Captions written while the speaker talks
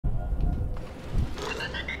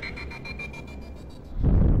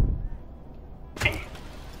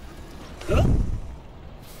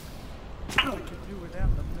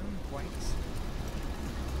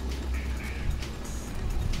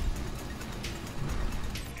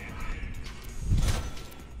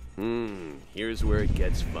Here's where it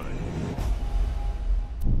gets fun.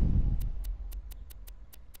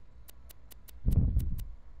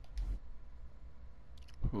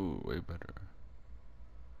 Ooh, way better.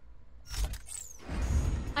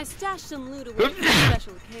 I stashed some loot away for a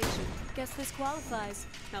special occasion. Guess this qualifies.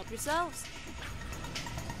 Help yourselves.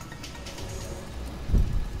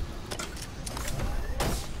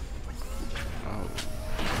 Oh.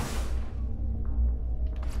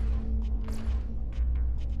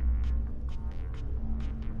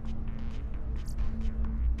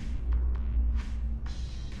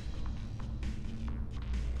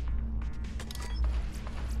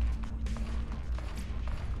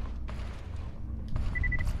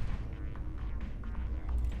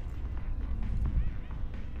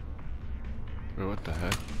 Wait, what the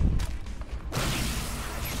heck?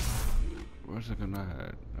 Where's the gun I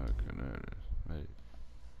had? Okay, there it is. Wait.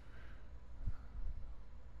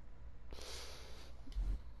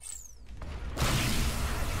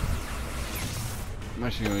 I'm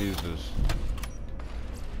actually gonna use this.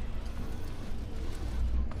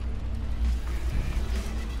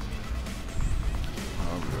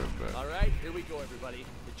 I'll be right back. All right, here we go, everybody.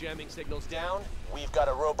 The jamming signal's down. We've got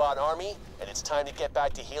a robot army, and it's time to get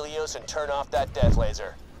back to Helios and turn off that death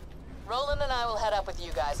laser. Roland and I will head up with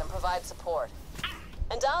you guys and provide support.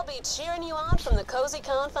 And I'll be cheering you on from the cozy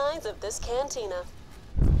confines of this cantina.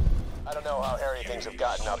 I don't know how hairy things have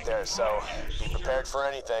gotten up there, so be prepared for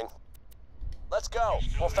anything. Let's go.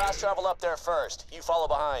 We'll fast travel up there first. You follow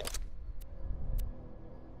behind.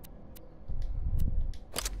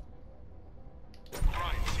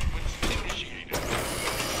 Prime sequence initiated.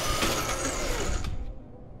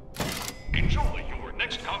 Enjoy your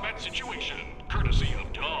next combat situation, courtesy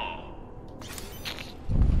of Dahl.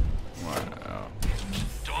 Wow.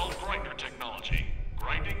 Dahl grinder technology.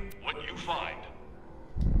 Grinding what you find.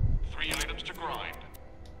 3 items to grind.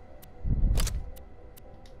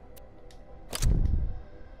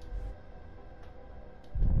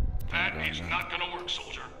 That is not gonna work,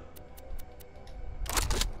 soldier.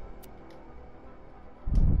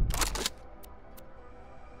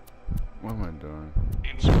 What am I doing?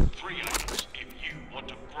 Insert 3 items if you want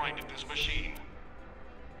to grind at this machine.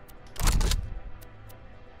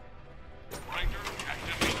 Grinder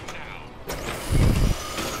activated now.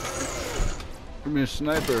 Give me a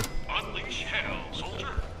sniper. Unleash hell,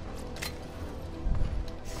 soldier.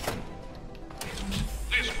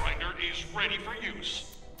 This grinder is ready for use.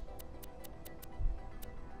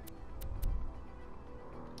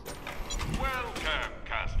 Welcome,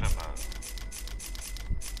 customer.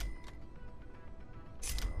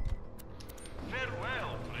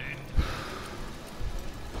 Farewell, friend.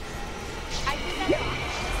 I think that's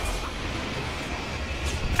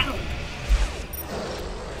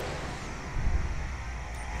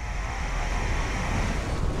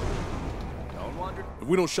Don't wander. If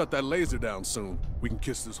we don't shut that laser down soon, we can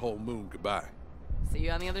kiss this whole moon goodbye. See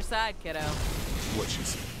you on the other side, kiddo. What she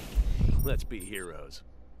said. Let's be heroes.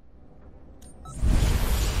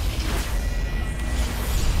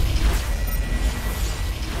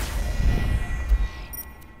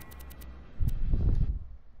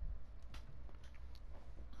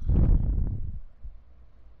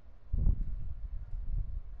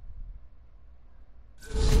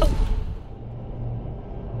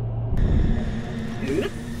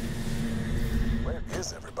 Where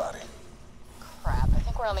is everybody? Crap, I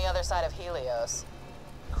think we're on the other side of Helios.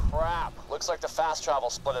 Crap. Looks like the fast travel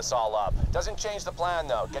split us all up. Doesn't change the plan,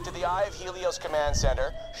 though. Get to the Eye of Helios Command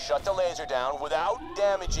Center, shut the laser down without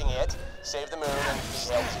damaging it, save the moon, and be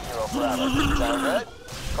hailed as a hero forever. Sound good?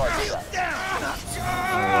 Cards set.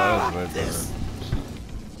 Oh, that was way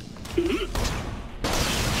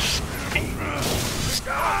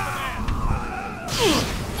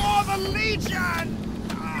For the Legion!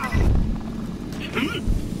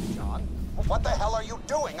 John, what the hell are you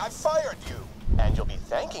doing? I fired you. And you'll be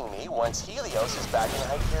thanking me once Helios is back in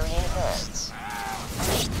Hyperion hands.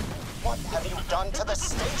 What have you done to the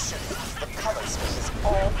station? The color scheme is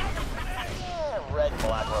all... red,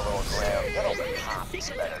 black, or a little gray. It'll pop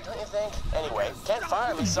better, don't you think? Anyway, can't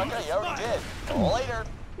fire me, sucker. You already did. Later.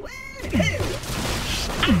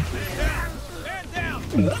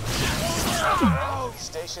 Well,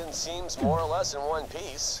 station seems more or less in one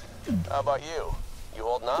piece. How about you? You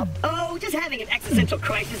holding up? Oh, just having an existential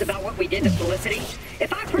crisis about what we did to Felicity.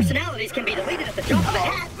 If our personalities can be deleted at the drop of a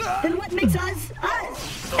hat, then what makes us,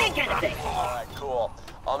 us? That kind of thing. All right, cool.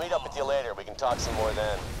 I'll meet up with you later. We can talk some more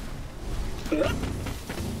then. Where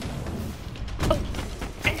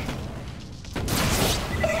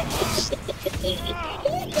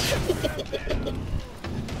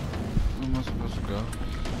am I supposed to go?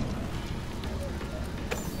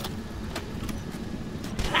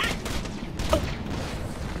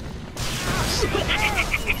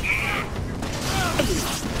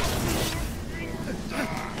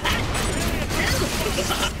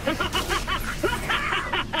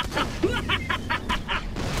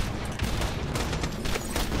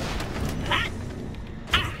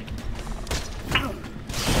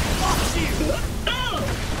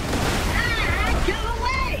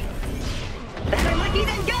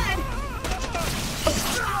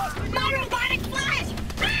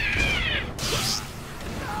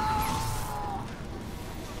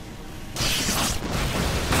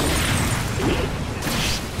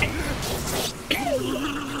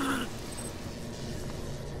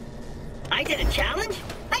 I did a challenge?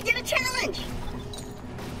 I did a challenge!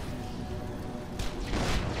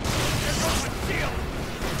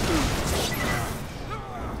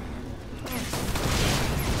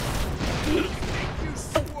 You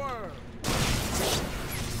swerve.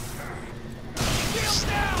 Kneel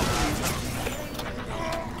down.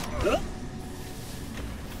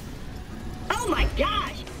 Oh my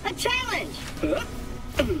gosh! A challenge!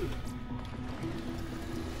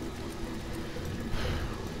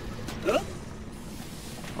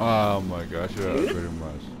 Oh my gosh, yeah, pretty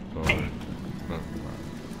much. Sorry.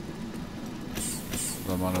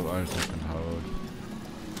 The amount of ice I can hold.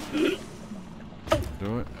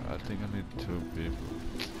 Do it? I think I need 2 people.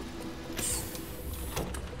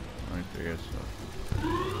 I guess so.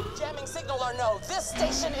 Jamming signal or no, this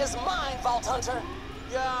station is mine, Vault Hunter.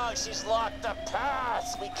 Yo, she's locked the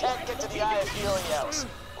paths. We can't get to the Eye of Helios.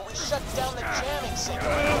 We shut down the jamming signal.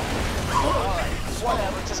 Alright,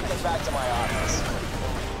 whatever, just get back to my office.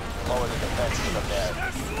 Lower the defenses from there.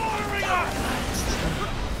 They're slaughtering us.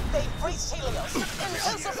 They breached Helios.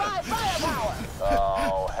 Intensify firepower.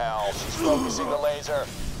 Oh, hell, she's focusing the laser.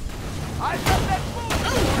 I got that move.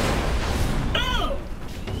 Oh!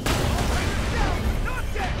 Not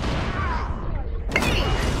dead.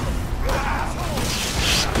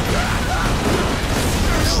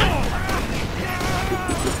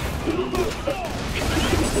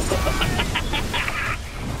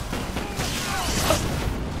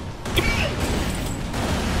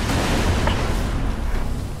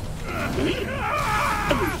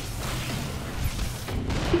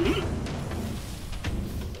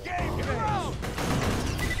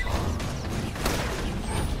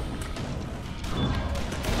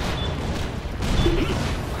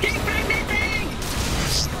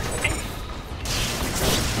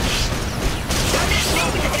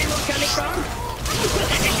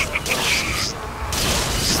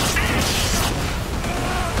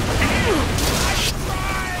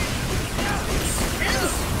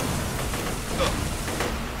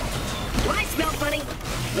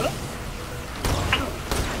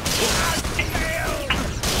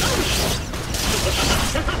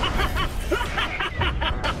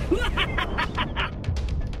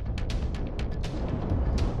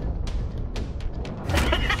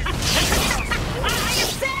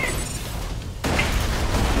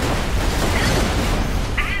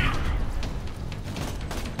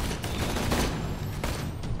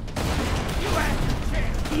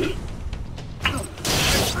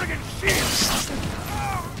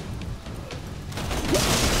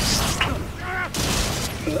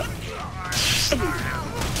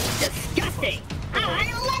 Disgusting!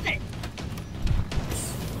 I love it!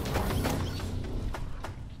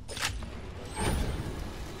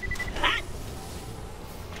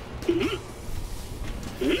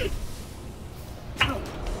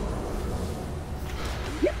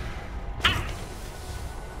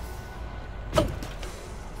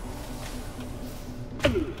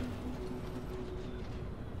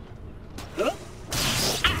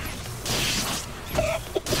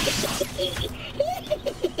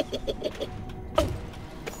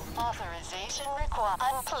 Authorization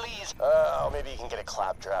required. Please. Oh, maybe you can get a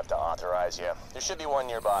claptrap to authorize you. There should be one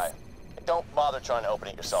nearby. Don't bother trying to open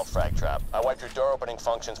it yourself, Fragtrap. I wiped your door opening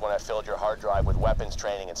functions when I filled your hard drive with weapons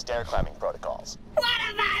training and stair climbing protocols. What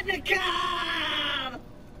have I become?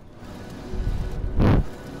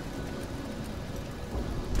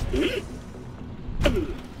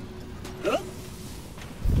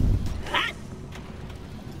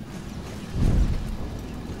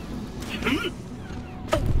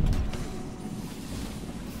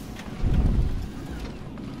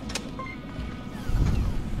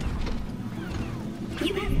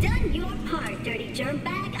 You have done your part, dirty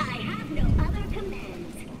germbag. I have no other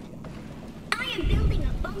commands. I am building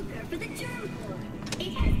a bunker for the germ core.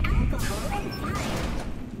 It has alcohol and fire.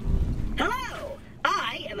 Hello!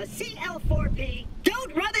 I am a CL4P.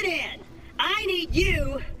 Don't rub it in! I need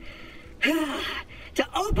you to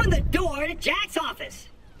open the door to Jack's office.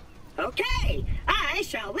 Okay, I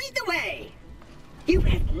shall lead the way. You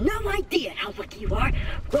have no idea how lucky you are,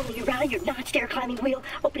 rolling around your non-stair climbing wheel,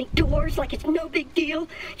 opening doors like it's no big deal.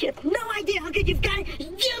 You have no idea how good you've got it.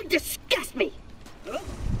 You disgust me.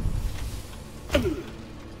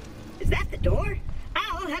 Is that the door?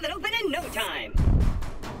 I'll have it open in no time.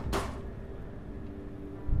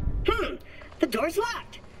 The door's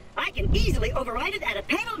locked. I can easily override it at a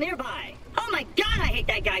panel nearby. Oh my god, I hate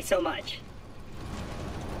that guy so much.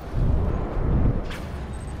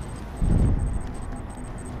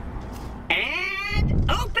 And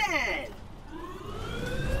open!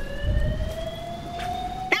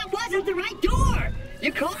 That wasn't the right door!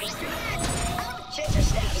 You called me? Oh, change your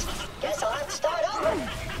steps. Guess I'll have to start over.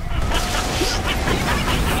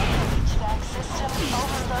 HVAC system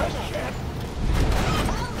overloaded.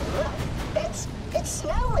 Oh, look. It's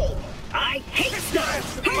snowing. I hate snow!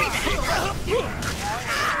 Hurry the hell up!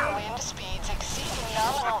 Wind speeds exceeding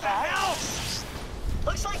nominal values.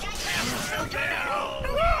 Looks like I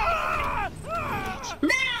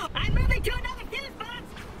Now! I'm moving to another fuse box!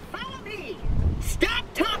 Follow me! Stop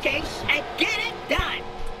talking and get it done!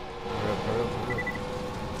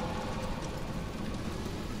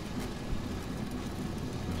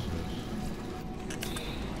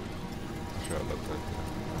 Sure, it looks like that.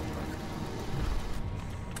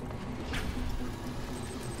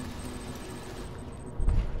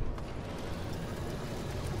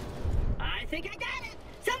 I think I got it!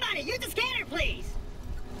 Somebody, use the scanner, please!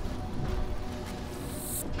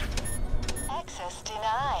 Access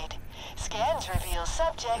denied. Scans reveal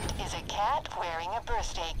subject is a cat wearing a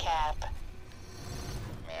birthday cap.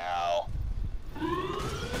 Meow.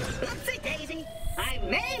 Oopsie daisy! I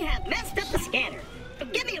may have messed up the scanner.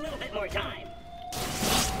 Give me a little bit more time.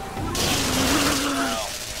 Meow.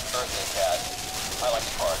 Birthday cat. I like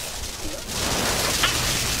to party.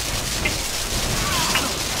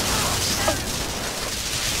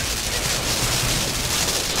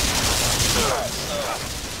 Alright, so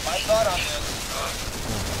my thought on this.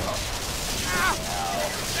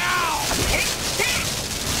 Take that!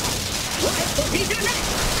 What will he do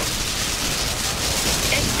next?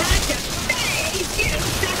 It's time to face you,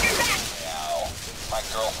 sucker back! Meow. My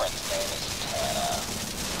girlfriend's name is Tana.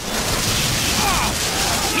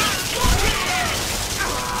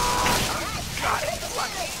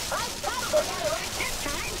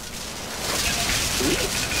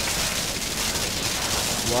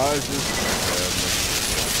 Why is this?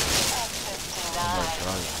 Access denied.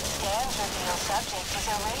 Scans reveal subject is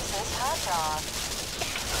a racist hot dog.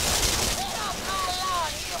 Get off my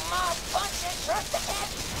lawn, you mob-bunching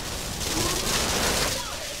trusticate!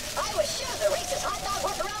 I was sure the racist hot dog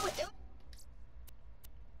was around with you.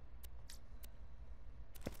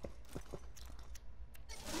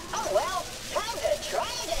 Oh well, time to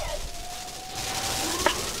try again.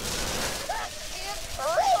 That kid's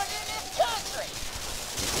ruining this country.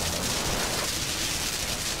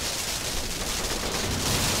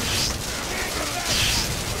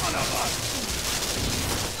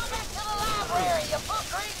 Go back to the library, you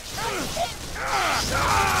book-reading trusticate.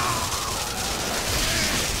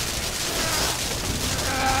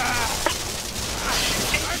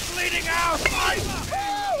 I'm bleeding out! Oh,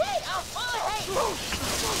 wait, I'm full of hate.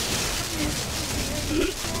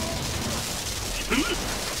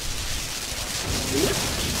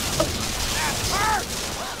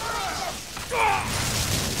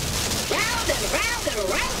 Round and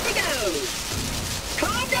round she goes!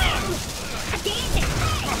 Calm down!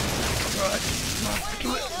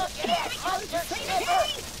 What are you looking at, mustard sniffer?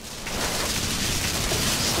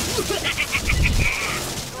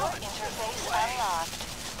 Door interface unlocked.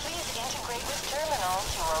 Please integrate with terminal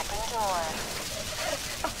to open door.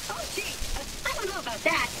 Oh, gee, I don't know about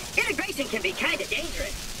that. Integration can be kind of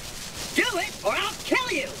dangerous. Do it, or I'll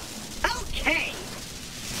kill you! Okay!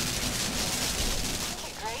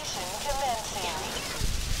 Integration commencing.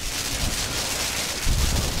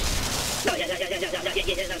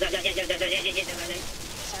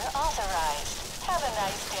 User authorized. Have a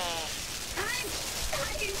nice day. I'm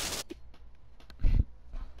dying.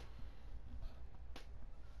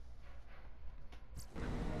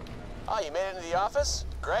 Oh, you made it into the office?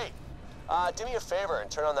 Great. Do me a favor and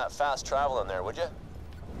turn on that fast travel in there, would you?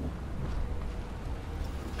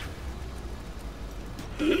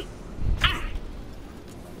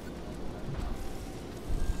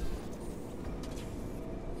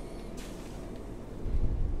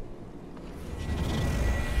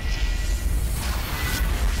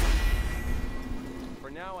 For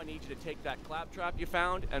now, I need you to take that claptrap you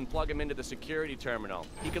found and plug him into the security terminal.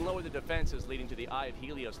 He can lower the defenses leading to the Eye of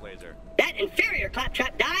Helios laser. That inferior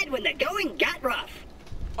claptrap died when the going got rough.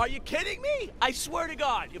 Are you kidding me? I swear to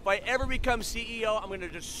God, if I ever become CEO, I'm gonna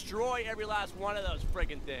destroy every last one of those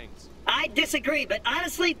friggin' things. I disagree, but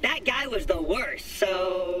honestly, that guy was the worst,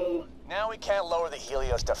 so... Now we can't lower the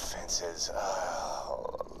Helios defenses.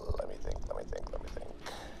 Let me think.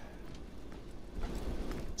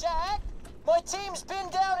 Jack, my team's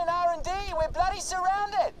pinned down in R&D. We're bloody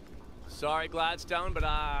surrounded. Sorry, Gladstone, but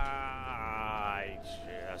I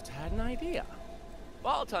just had an idea.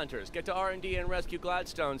 Vault Hunters, get to R&D and rescue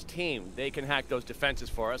Gladstone's team. They can hack those defenses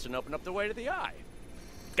for us and open up the way to the eye.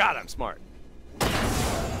 God, I'm smart.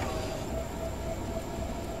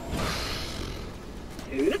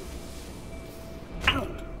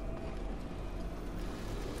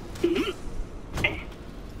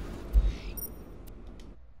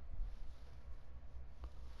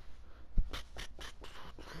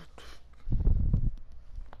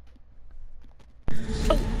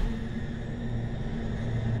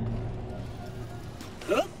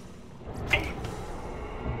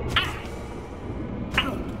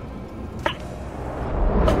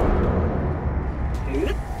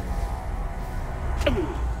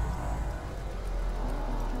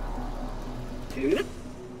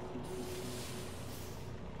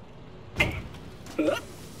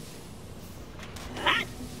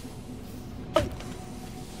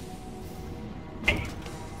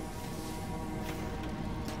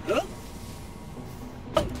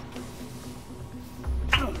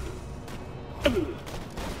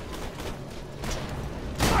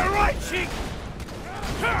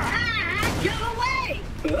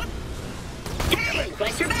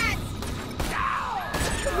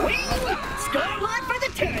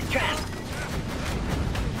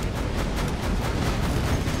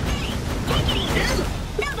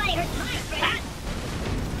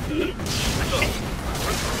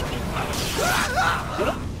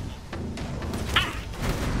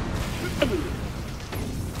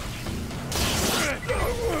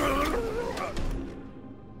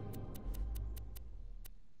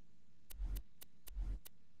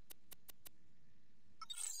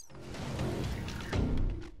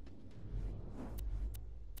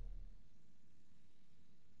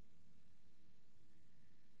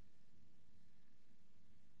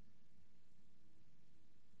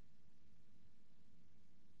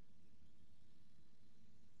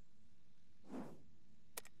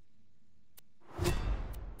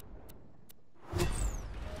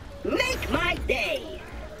 Make my day!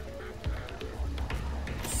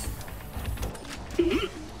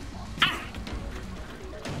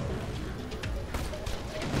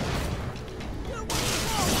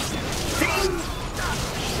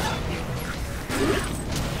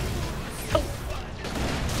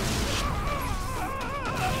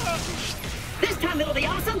 This time it'll be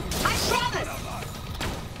awesome, I promise!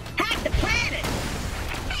 Hack the planet!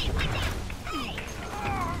 Hey, watch out! Hey!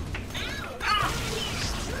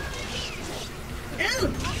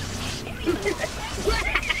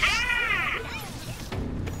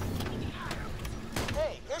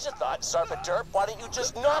 Hey, here's a thought, Zarpa Derp. Why don't you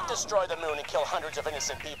just not destroy the moon and kill hundreds of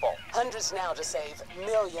innocent people? Hundreds now to save,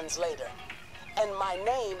 millions later. And my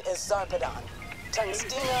name is Zarpedon.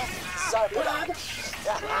 Tungstina Zarpedon.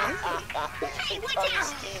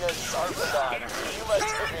 Tungstina Zarpedon. You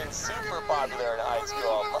must have been super popular in high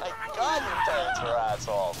school. My God, your parents were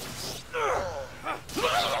assholes.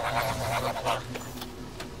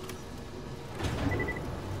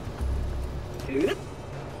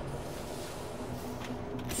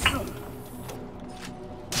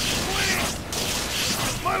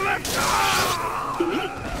 My left arm!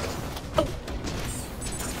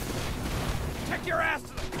 Take your ass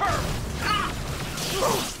to the curb!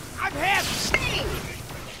 I'm heavy!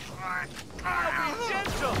 I'll be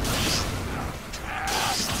gentle!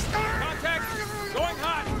 Contact! Going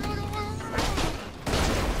hot!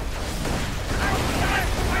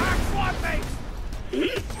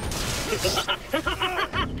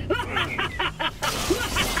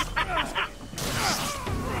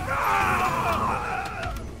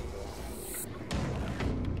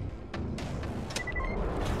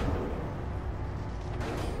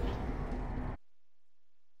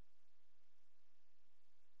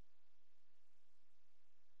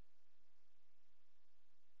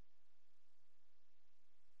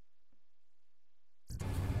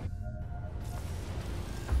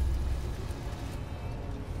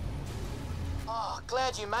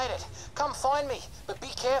 Glad you made it. Come find me, but be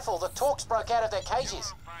careful. The Torques broke out of their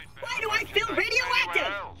cages. Why do I feel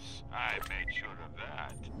radioactive? I made sure of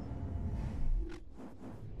that.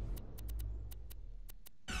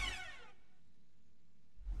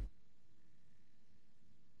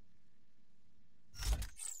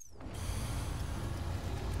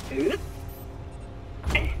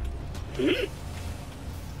 Welcome,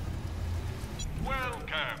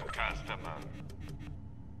 customer.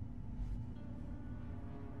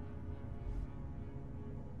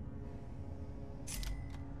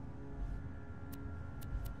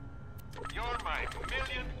 You're my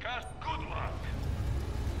millionth good luck.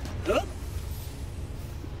 Huh?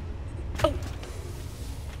 Oh.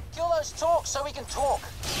 Kill those talk so we can talk.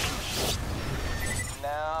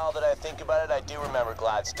 Now that I think about it, I do remember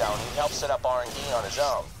Gladstone. He helped set up R&D on his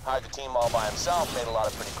own. Hired the team all by himself, made a lot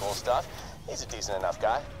of pretty cool stuff. He's a decent enough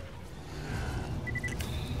guy.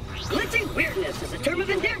 Glitching weirdness is a term of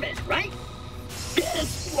endearment, right?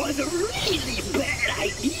 This was a really bad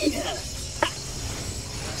idea.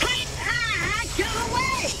 Go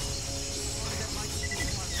away!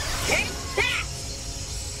 Take that!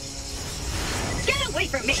 Get away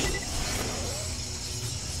from me!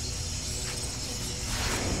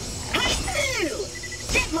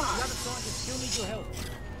 Deadlock! Still need your help.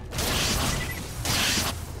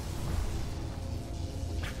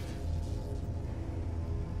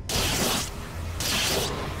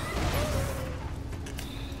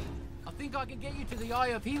 I think I can get you to the Eye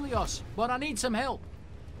of Helios, but I need some help.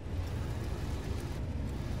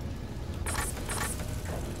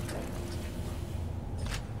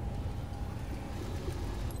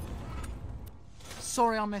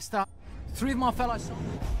 Sorry I messed up. 3 of my fellow soldiers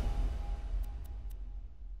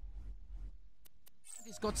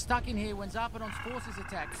got stuck in here when Zarpedon's forces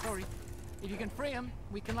attacked. Sorry. If you can free him,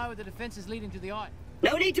 we can lower the defenses leading to the Eye.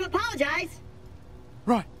 No need to apologize.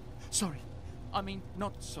 Right. Sorry. I mean,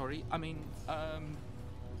 not sorry. I mean,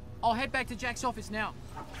 I'll head back to Jack's office now.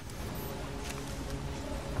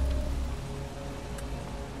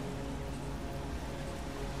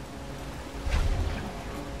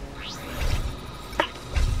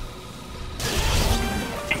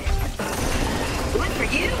 One for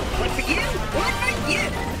you, one for you, one for you!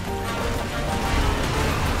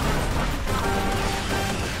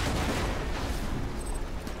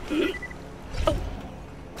 Oh.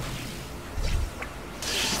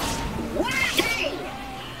 Whacking!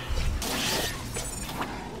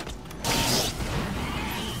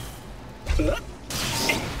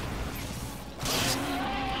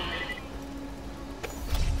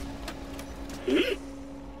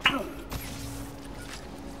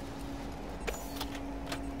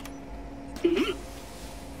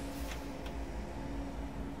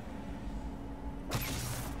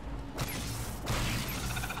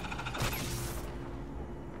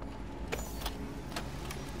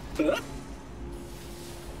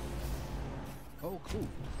 Oh, cool.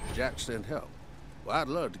 Jack sent help. Well, I'd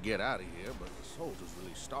love to get out of here, but the soldiers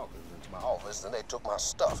really stalked us into my office, and they took my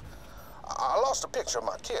stuff. I lost a picture of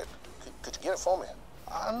my kid. Could you get it for me?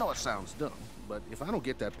 I know it sounds dumb, but if I don't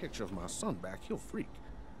get that picture of my son back, he'll freak.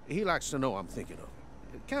 He likes to know I'm thinking of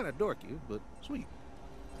him. Kind of dorky, but sweet.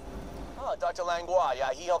 Oh, Dr. Langlois,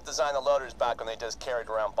 yeah, he helped design the loaders back when they just carried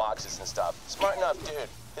around boxes and stuff. Smart enough dude.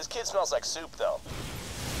 His kid smells like soup, though.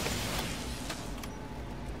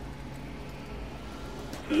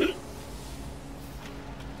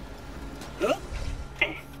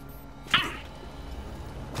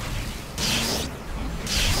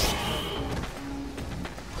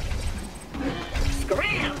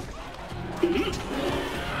 Scram!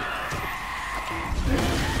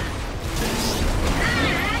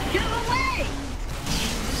 Go away!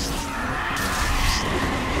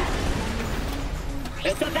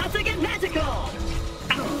 It's about to get magical!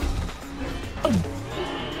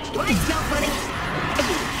 Do I smell funny?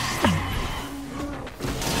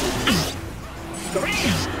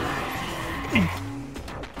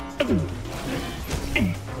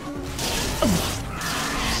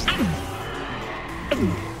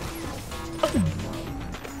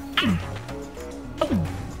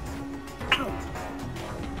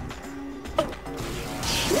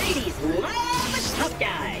 Ladies love a tough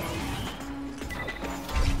guy.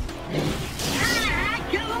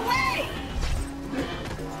 Go away!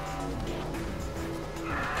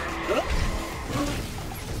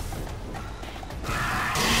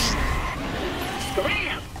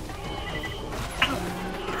 Scram!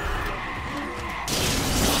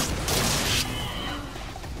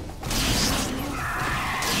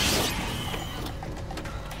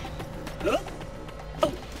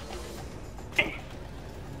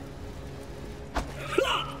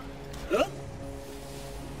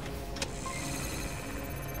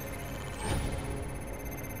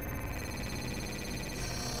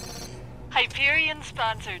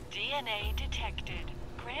 Hyperion-sponsored DNA detected.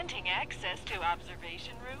 Granting access to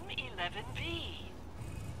Observation Room 11B.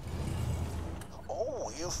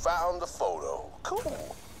 Oh, you found the photo.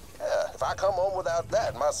 Cool. Yeah, if I come home without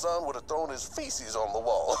that, my son would have thrown his feces on the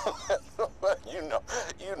wall. you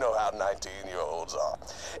know how 19-year-olds are.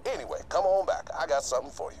 Anyway, come on back. I got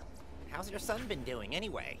something for you. How's your son been doing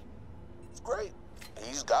anyway? It's great.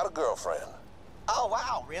 He's got a girlfriend. Oh,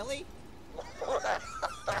 wow, really?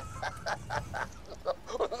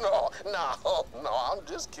 No, I'm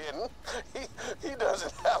just kidding. He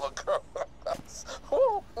doesn't have a girlfriend.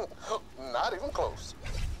 Not even close.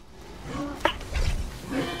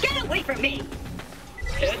 Get away from me!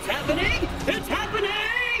 It's happening! It's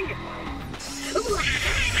happening!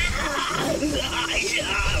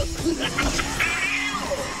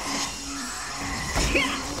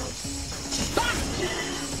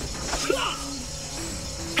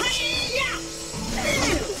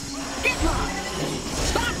 Get lost!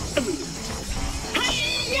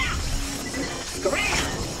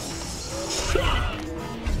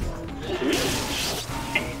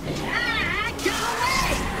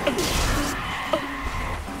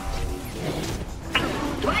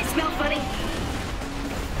 Do I smell funny?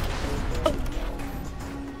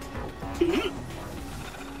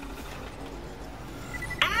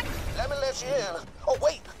 Let me let you in. Oh,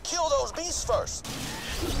 wait. Kill those beasts first.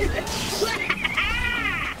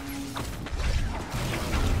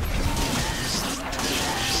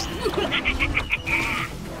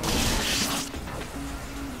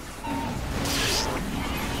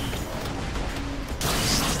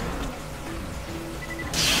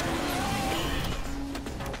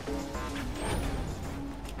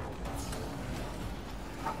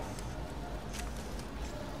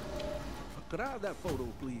 Could I have that photo,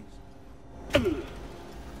 please?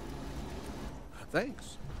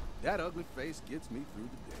 Thanks. That ugly face gets me through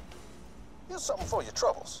the day. Here's something for your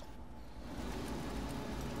troubles.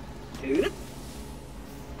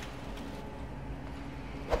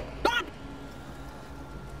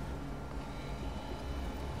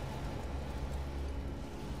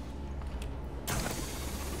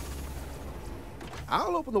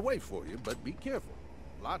 I'll open the way for you, but be careful.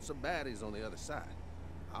 Lots of baddies on the other side.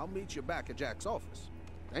 I'll meet you back at Jack's office.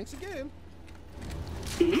 Thanks again.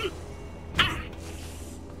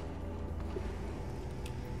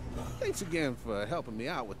 Thanks again for helping me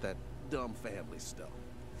out with that dumb family stuff.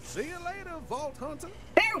 See you later, Vault Hunter.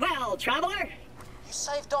 Farewell, traveler. You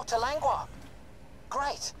saved Dr. Langlois.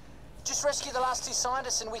 Great. Just rescue the last two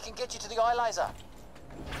scientists and we can get you to the eye laser.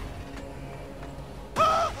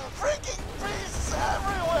 Freaking beasts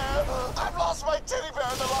everywhere! I've lost my teddy bear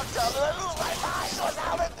in the lockdown and I lose my mind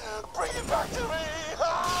without it! Bring it back to me!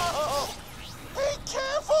 Oh! Be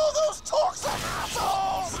careful, those torques are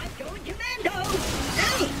assholes! I'm going commando!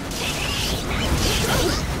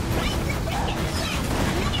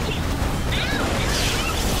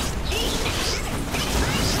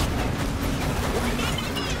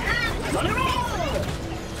 On a roll!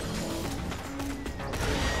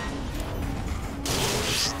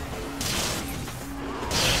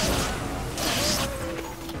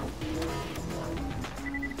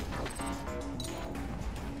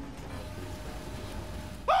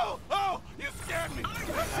 Oh! You scared me!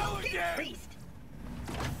 Hell again!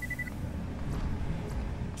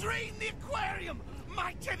 Drain the aquarium!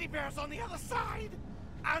 My teddy bear's on the other side!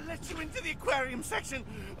 I'll let you into the aquarium section,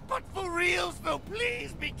 but for reals though,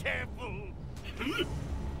 please be careful!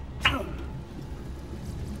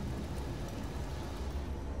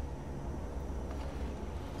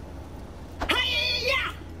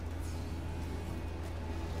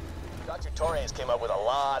 Dr. Torres came up with a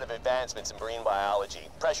lot of advancements in marine biology.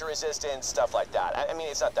 Pressure resistance, stuff like that. I mean,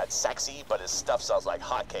 it's not that sexy, but his stuff sells like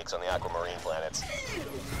hotcakes on the aquamarine planets.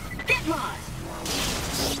 Get lost!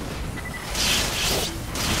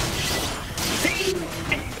 See?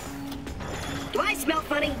 Do I smell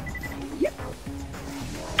funny? Yep.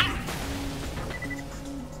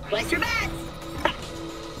 Place your bets!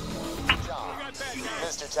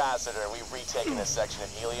 Mr. Tassiter, we've retaken this section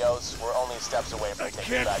of Helios. We're only steps away from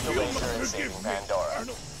taking back the laser and saving Pandora.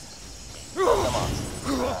 Come on.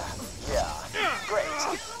 Yeah, great.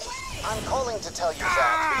 I'm calling to tell you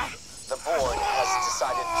that the board has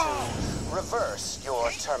decided to reverse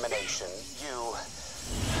your termination. You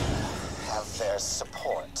have their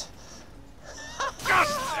support. God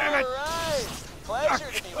damn it! All right.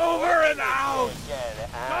 Pleasure to be over and out! Again,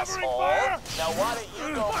 asshole. Now why don't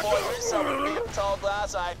you go pour yourself a big tall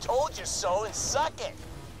glass I told you so and suck it?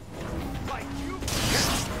 Like you...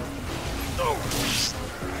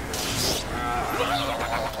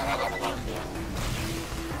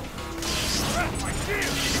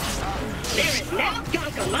 There is now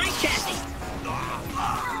gunk on my chassis!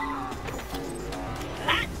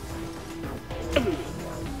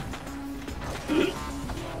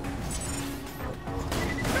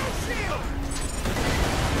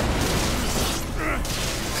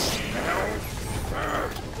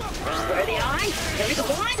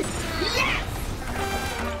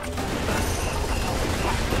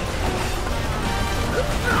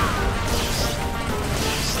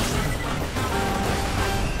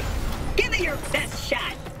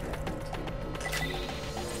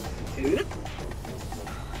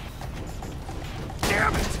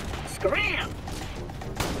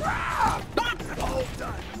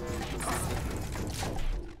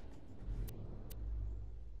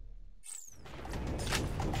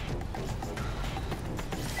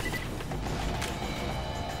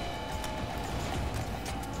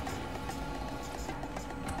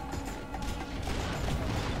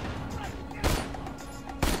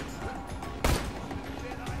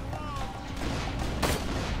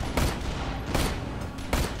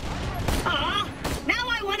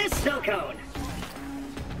 cone.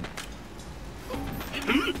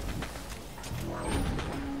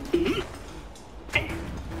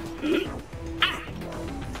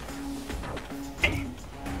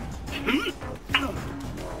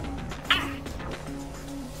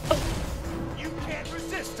 You can't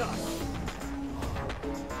resist us.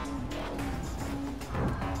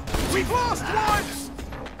 We've lost once.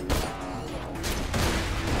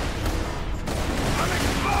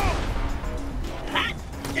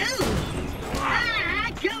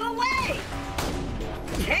 Go away!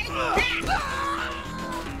 Take that!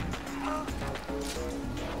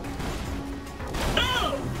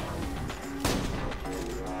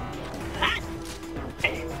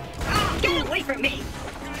 Get away from me!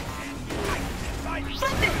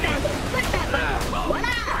 Flip this bundle! Flip that bundle!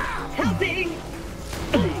 Voila! Helping!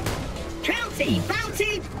 Trouncy!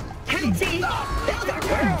 Bouncy! Pouncy! Those are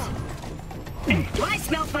words! Do I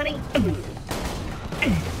smell funny?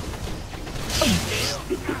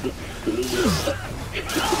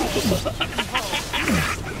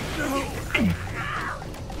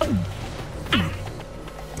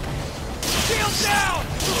 Shield down!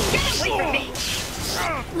 Get away from me!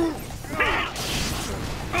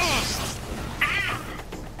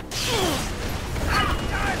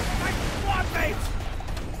 My squad mates!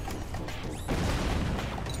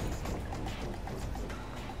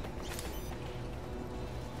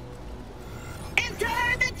 Enter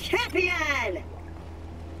the champion!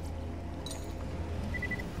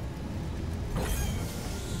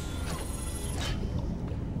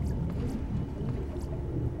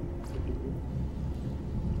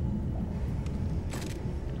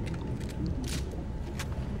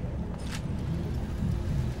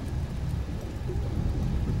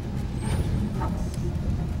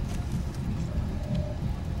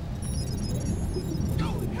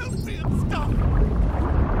 Help me, I'm stuck!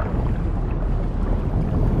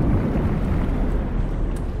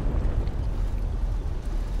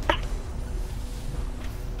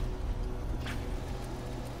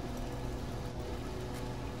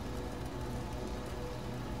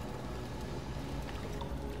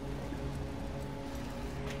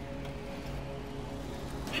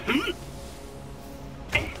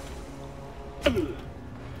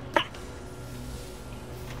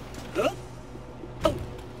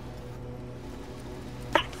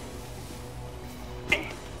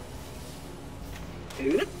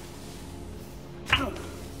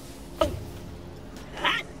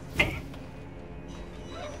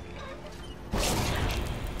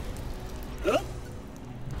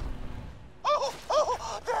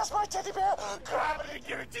 There's my teddy bear! Grab it and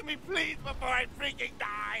give it to me, please, before I freaking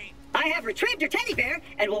die! I have retrieved your teddy bear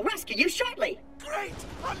and will rescue you shortly. Great!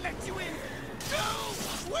 I'll let you in! No!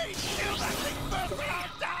 Wait! Kill that thing first or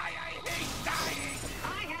I'll die! I hate dying!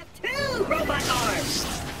 I have 2 robot arms.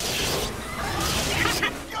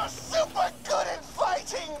 You're super good at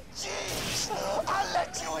fighting! Jeez! I'll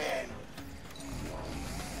let you in!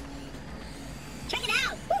 Check it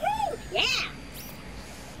out! Woohoo! Yeah!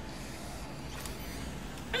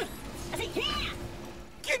 I said, yeah!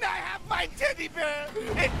 Can I have my teddy bear?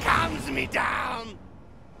 It calms me down!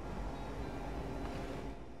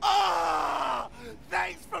 Ah!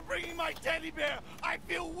 Thanks for bringing my teddy bear! I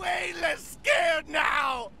feel way less scared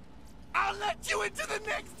now! I'll let you into the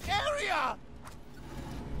next area!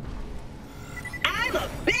 I'm a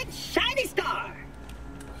big shiny star.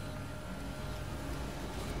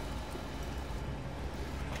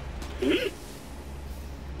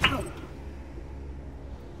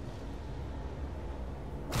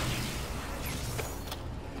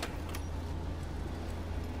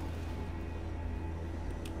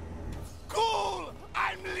 Cool!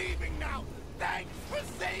 I'm leaving now! Thanks for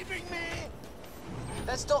saving me!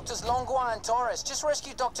 That's Doctors Longua and Torres. Just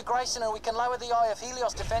rescue Dr. Grayson and we can lower the Eye of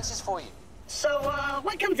Helios defenses for you. So,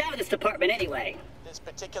 what comes out of this department anyway? This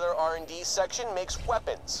particular R&D section makes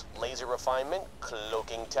weapons, laser refinement,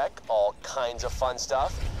 cloaking tech, all kinds of fun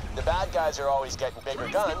stuff. The bad guys are always getting bigger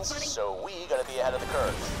guns, so we gotta be ahead of the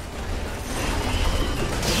curve.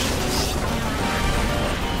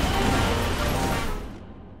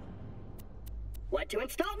 What to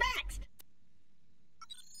install next?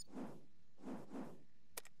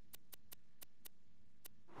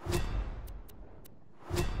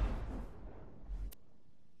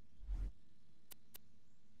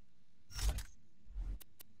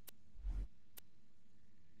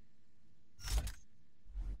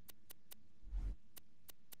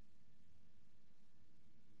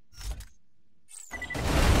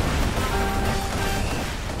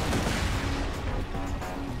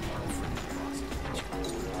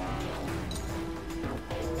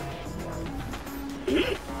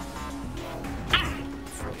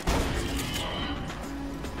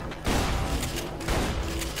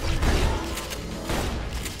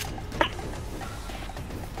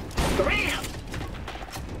 Scram!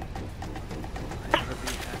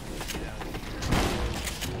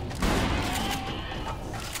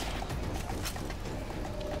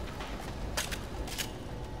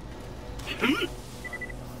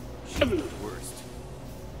 She's the worst.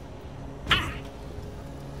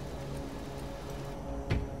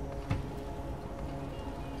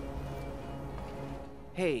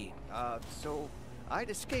 Hey, so I'd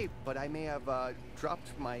escaped, but I may have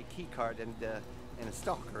dropped my key card and a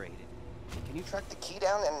stalker ate it. Can you track the key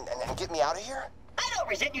down and get me out of here? I don't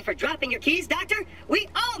resent you for dropping your keys, Doctor. We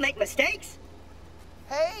all make mistakes.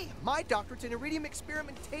 Hey, my doctorate's in iridium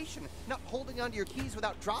experimentation, not holding onto your keys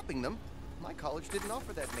without dropping them. My college didn't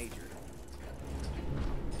offer that major.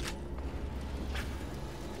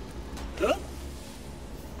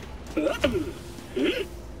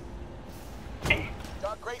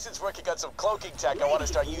 Doc Grayson's working on some cloaking tech. I want to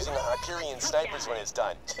start using the Hyperion snipers when it's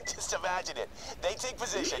done. Just imagine it. They take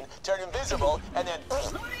position, turn invisible, and then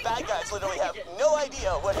bad guys literally have no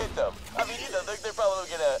idea what hit them. I mean, you know, they're probably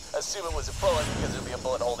going to assume it was a bullet because there'll be a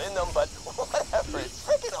bullet hole in them, but whatever. It's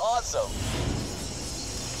freaking awesome.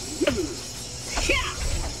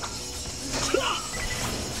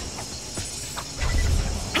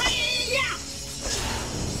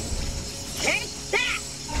 Take that!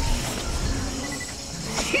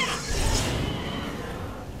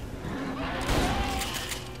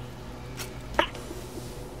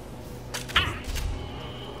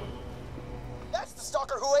 That's the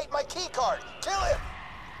stalker who ate my key card. Kill him!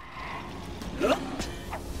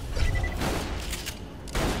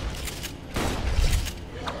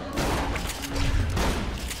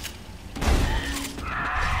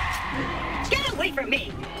 Get away from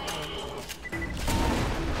me!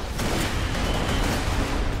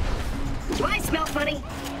 Do I smell funny?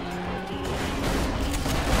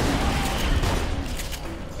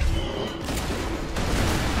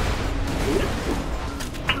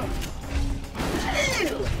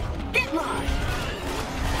 Ew! Get lost!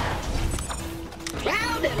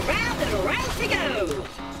 Round and round she goes!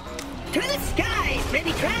 To the skies,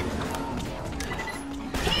 baby trap!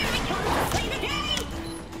 Here we come to save the day!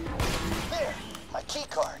 There, my key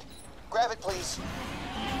card. Grab it, please.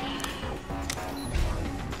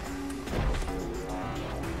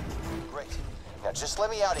 Great. Now just let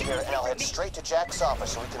me out of here and I'll head straight to Jack's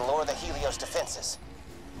office so we can lower the Helios defenses.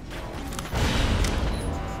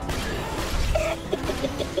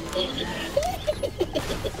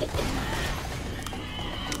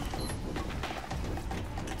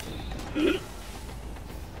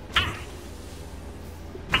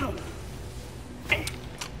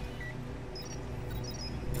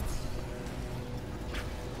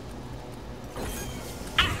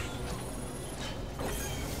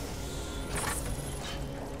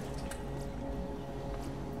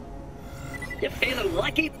 You feeling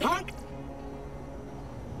lucky, punk?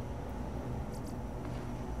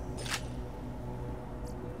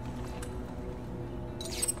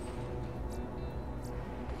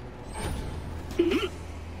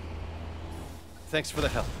 Thanks for the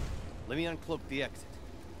help. Let me uncloak the exit.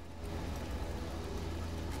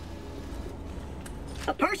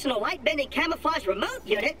 A personal light-bending camouflage remote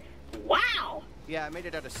unit? Wow! Yeah, I made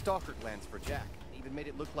it out of stalker glands for Jack. Even made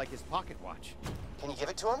it look like his pocket watch. Can you give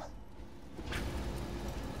it to him?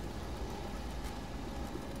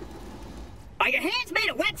 Are your hands made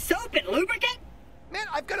of wet soap and lubricant? Man,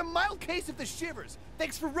 I've got a mild case of the shivers.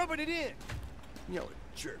 Thanks for rubbing it in. You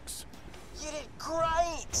jerks. You did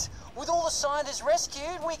great! With all the scientists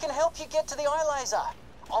rescued, we can help you get to the eye laser.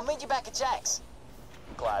 I'll meet you back at Jack's.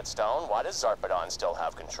 Gladstone, why does Zarpedon still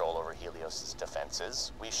have control over Helios'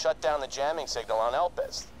 defenses? We shut down the jamming signal on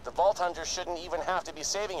Elpis. The Vault Hunters shouldn't even have to be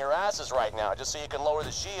saving your asses right now just so you can lower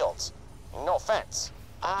the shields. No offense.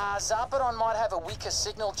 Zarpedon might have a weaker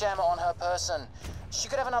signal jammer on her person. She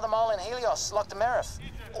could have another mole in Helios, like the Merif.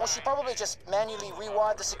 Or she probably just manually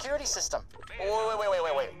rewired the security system.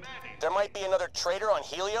 Wait. There might be another traitor on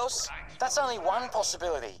Helios? That's only one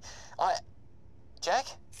possibility. Jack?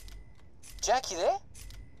 Jack, you there?